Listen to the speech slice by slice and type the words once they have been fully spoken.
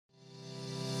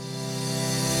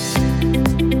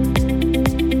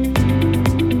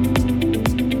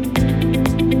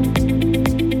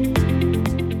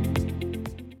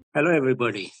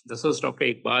This is Dr.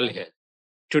 Iqbal here.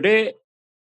 Today,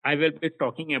 I will be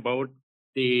talking about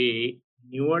the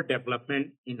newer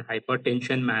development in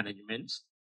hypertension management,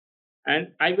 and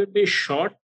I will be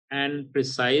short and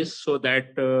precise so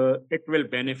that it will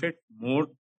benefit more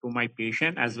to my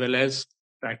patient as well as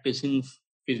practicing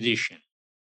physician.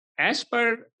 As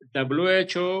per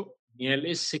WHO,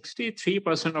 nearly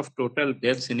 63% of total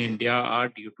deaths in India are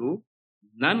due to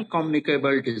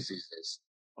non-communicable diseases,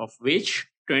 of which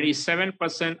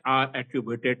 27% are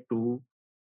attributed to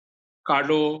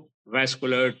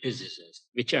cardiovascular diseases,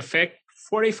 which affect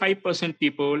 45%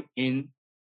 people in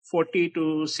 40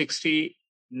 to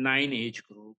 69 age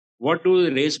group. What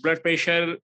do raised blood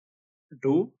pressure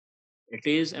do? It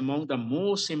is among the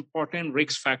most important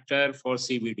risk factor for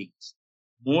CVDs.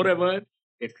 Moreover,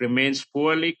 it remains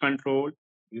poorly controlled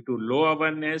due to low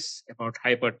awareness about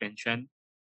hypertension,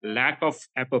 lack of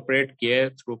appropriate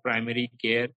care through primary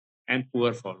care, and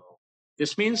poor follow.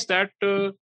 This means that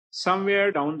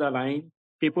somewhere down the line,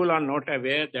 people are not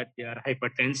aware that they are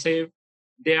hypertensive,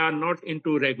 they are not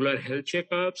into regular health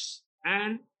checkups,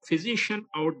 and physicians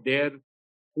out there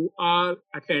who are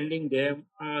attending them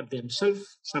are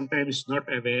themselves sometimes not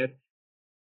aware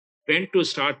when to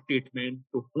start treatment,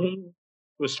 to whom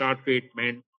to start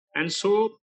treatment. And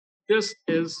so this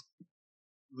is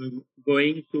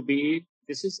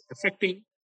this is affecting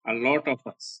a lot of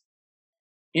us.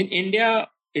 In India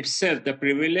itself, the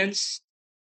prevalence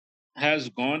has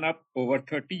gone up over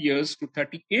 30 years to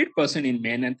 38% in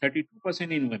men and 32%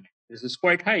 in women. This is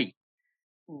quite high,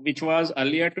 which was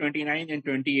earlier 29 and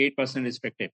 28%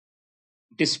 respectively.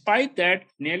 Despite that,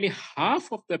 nearly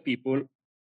half of the people,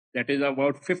 that is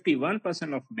about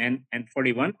 51% of men and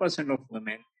 41% of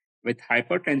women with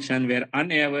hypertension, were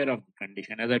unaware of the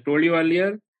condition. As I told you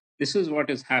earlier, this is what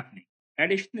is happening.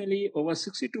 Additionally, over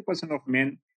 62% of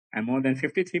men and more than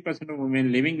 53% of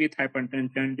women living with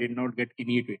hypertension did not get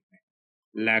any treatment.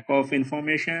 Lack of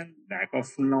information, lack of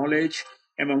knowledge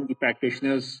among the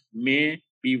practitioners may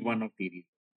be one of the reasons.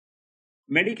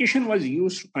 Medication was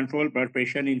used to control blood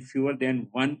pressure in fewer than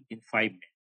 1 in 5 men.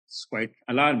 It's quite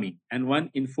alarming. And 1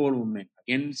 in 4 women.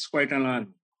 Again, it's quite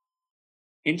alarming.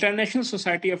 International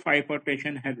Society of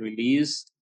Hypertension had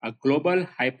released a global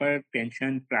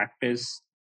hypertension practice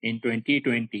in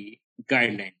 2020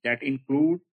 guideline that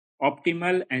include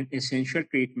optimal and essential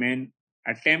treatment,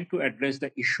 attempt to address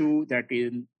the issue that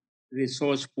in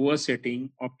resource poor setting,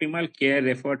 optimal care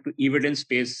refer to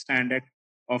evidence-based standard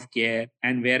of care,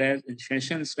 and whereas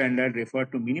essential standard refer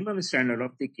to minimum standard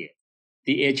of the care.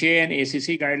 The HA and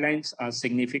ACC guidelines are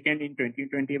significant in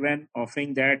 2021,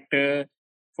 offering that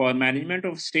for management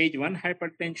of stage 1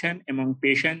 hypertension among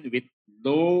patients with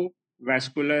low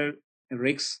vascular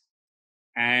risk,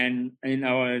 and in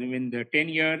the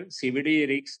 10-year CVD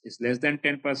risk is less than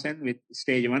 10% with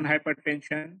stage 1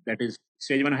 hypertension. That is,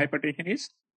 stage 1 hypertension is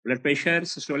blood pressure,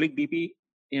 systolic BP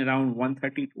in around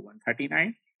 130 to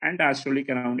 139 and diastolic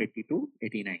around 80 to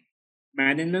 89.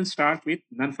 Management starts with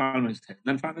non-pharmacological therapies.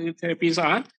 Non-pharmacological therapies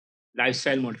are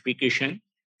lifestyle modification,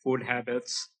 food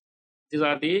habits. These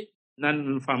are the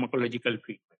non-pharmacological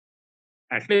treatment.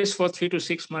 At least for 3 to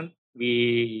 6 months,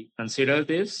 we consider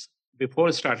this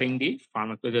before starting the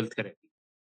pharmacological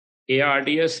therapy.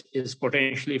 ARDS is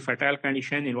potentially fatal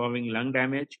condition involving lung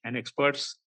damage, and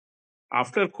experts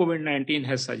after COVID-19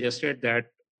 has suggested that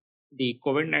the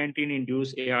COVID-19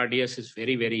 induced ARDS is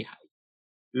very, very high.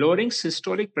 Lowering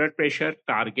systolic blood pressure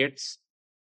targets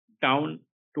down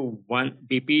to 1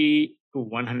 BP to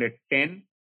 110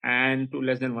 and to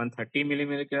less than 130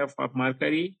 millimeter of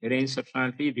mercury range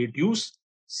substantially reduce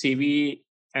CV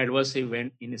adverse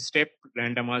event in a step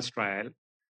randomized trial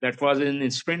that was in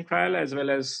sprint trial as well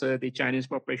as the Chinese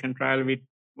population trial which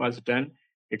was done.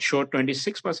 It showed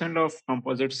 26% of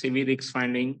composite CV risk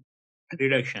finding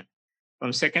reduction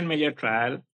from second major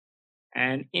trial,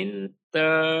 and in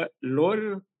the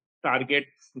lower target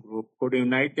group could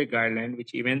unite the guideline,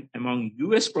 which even among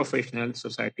US professional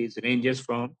societies ranges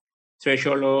from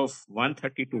threshold of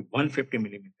 130 to 150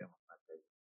 millimeter.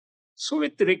 So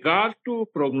with regard to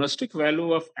prognostic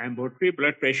value of ambulatory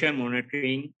blood pressure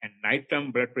monitoring and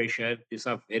night-term blood pressure, these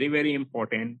are very, very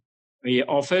important. The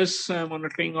office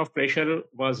monitoring of pressure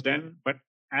was done, but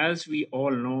as we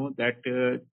all know that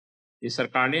the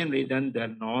circadian rhythm, the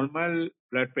normal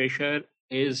blood pressure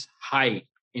is high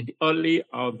in the early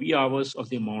wee hours of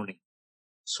the morning.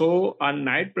 So a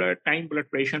night time blood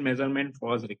pressure measurement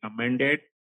was recommended,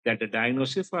 that the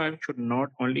diagnosis should not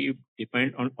only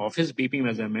depend on office BP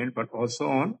measurement, but also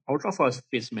on out of office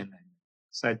measurement,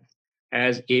 such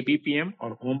as ABPM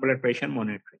or home blood pressure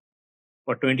monitoring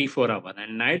for 24 hours.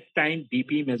 And nighttime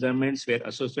BP measurements were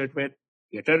associated with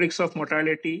greater risk of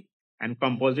mortality and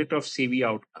composite of CV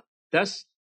outcome. Thus,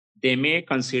 they may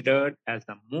considered as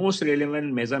the most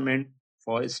relevant measurement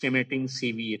for estimating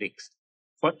CV risk.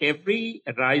 For every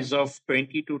rise of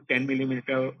 20 to 10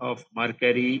 millimeter of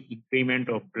mercury increment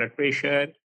of blood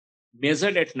pressure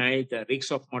measured at night, the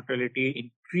risk of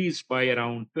mortality increased by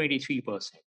around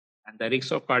 23%, and the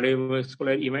risk of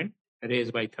cardiovascular event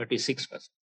raised by 36%.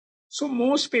 So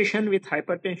most patients with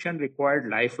hypertension required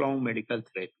lifelong medical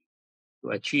therapy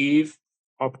to achieve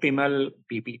optimal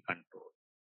BP control.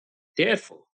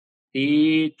 Therefore,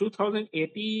 the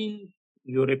 2018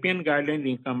 European guideline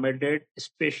recommended,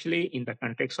 especially in the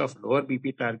context of lower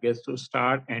BP targets, to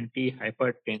start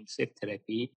antihypertensive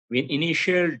therapy with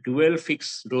initial dual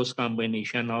fixed dose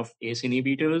combination of ACE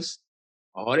inhibitors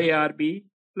or ARB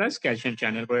plus calcium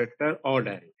channel protector or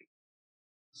diuretic.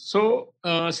 So,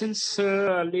 since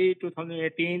early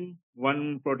 2018,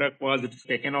 one product was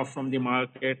taken off from the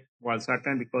market, was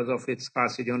certain because of its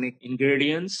carcinogenic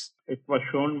ingredients. It was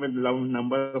shown with a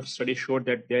number of studies showed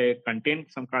that they contain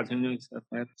some carcinogenic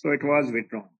substance, so it was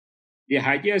withdrawn. The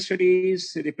HYGEA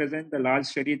studies represent the large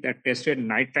study that tested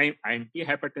nighttime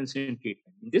antihypertension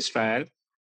treatment. In this trial,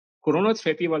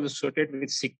 coronotherapy was associated with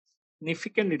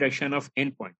significant reduction of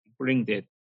endpoint, including death.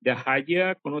 The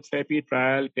HYGEA chronotherapy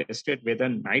trial tested whether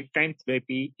nighttime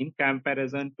therapy in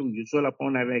comparison to usual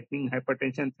upon awakening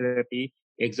hypertension therapy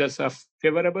exerts a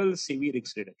favorable CV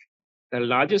risk reduction. The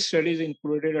largest studies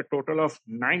included a total of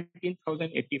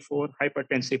 19,084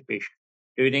 hypertensive patients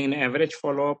during an average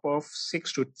follow-up of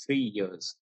 6 to 3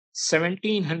 years.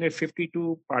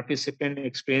 1,752 participants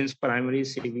experienced primary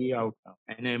CV outcome.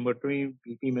 An ambulatory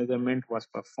BP measurement was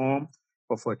performed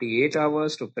for 48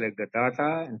 hours to collect the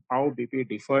data and how BP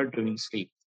differed during sleep.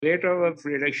 Rate of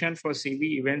reduction for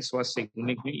CV events was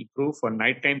significantly improved for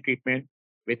nighttime treatment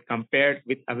with compared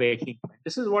with awakening.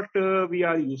 This is what we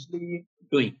are usually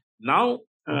doing. Now,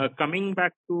 coming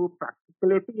back to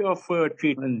practicality of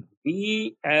treatment,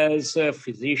 we as a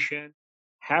physician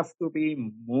have to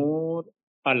be more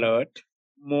alert,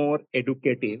 more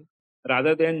educative.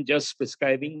 Rather than just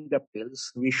prescribing the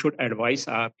pills, we should advise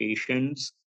our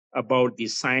patients about the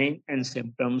signs and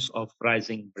symptoms of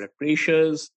rising blood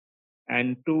pressures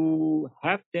and to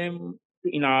have them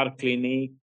in our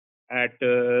clinic at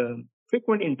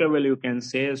frequent interval, you can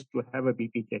say, is to have a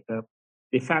BP checkup.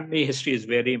 The family history is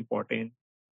very important.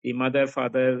 The mother,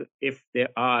 father, if they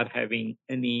are having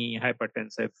any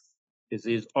hypertensive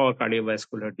disease or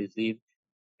cardiovascular disease,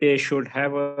 they should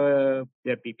have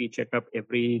their BP checkup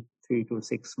every 3 to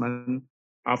 6 months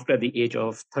after the age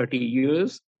of 30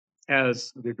 years,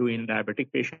 as we do in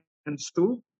diabetic patients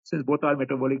too. Since both are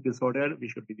metabolic disorder, we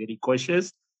should be very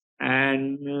cautious.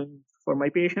 And for my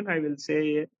patient, I will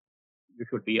say you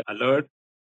should be alert.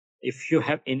 If you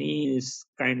have any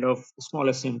kind of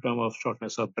smaller symptom of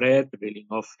shortness of breath, wheeling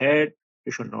of head,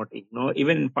 you should not ignore.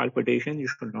 Even palpitation, you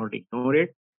should not ignore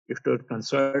it. You should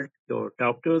consult your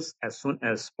doctors as soon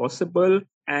as possible.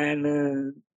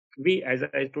 And we, as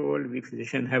I told, we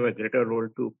physicians have a greater role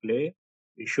to play.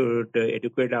 We should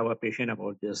educate our patient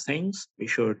about these things. We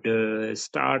should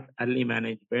start early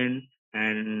management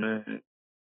and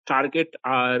target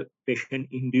our patient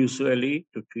individually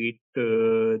to treat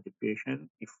the patient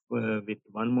if with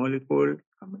one molecule,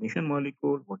 combination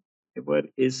molecule, whatever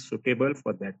is suitable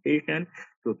for that patient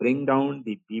to bring down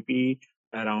the BP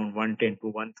around 110 to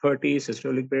 130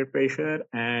 systolic blood pressure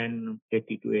and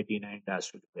 80 to 89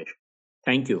 diastolic pressure.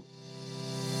 Thank you.